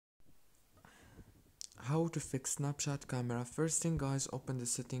How to fix Snapchat camera. First thing guys, open the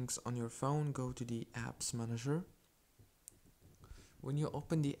settings on your phone, go to the apps manager. When you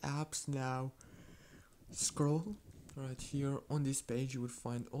open the apps now, scroll right here on this page. You will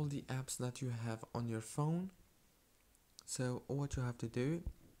find all the apps that you have on your phone. So what you have to do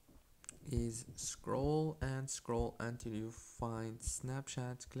is scroll and scroll until you find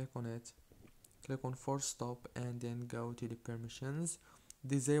Snapchat. Click on it, click on force stop, and then go to the permissions,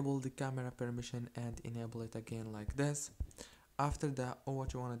 disable the camera permission and enable it again like this. After that,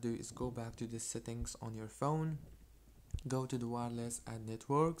 what you want to do is go back to the settings on your phone, go to the wireless and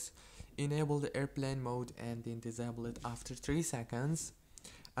networks, enable the airplane mode and then disable it after 3 seconds.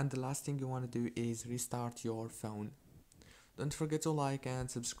 And the last thing you want to do is restart your phone. Don't forget to like and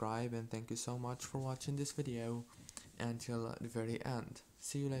subscribe, and thank you so much for watching this video until the very end.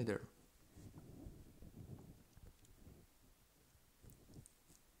 See you later.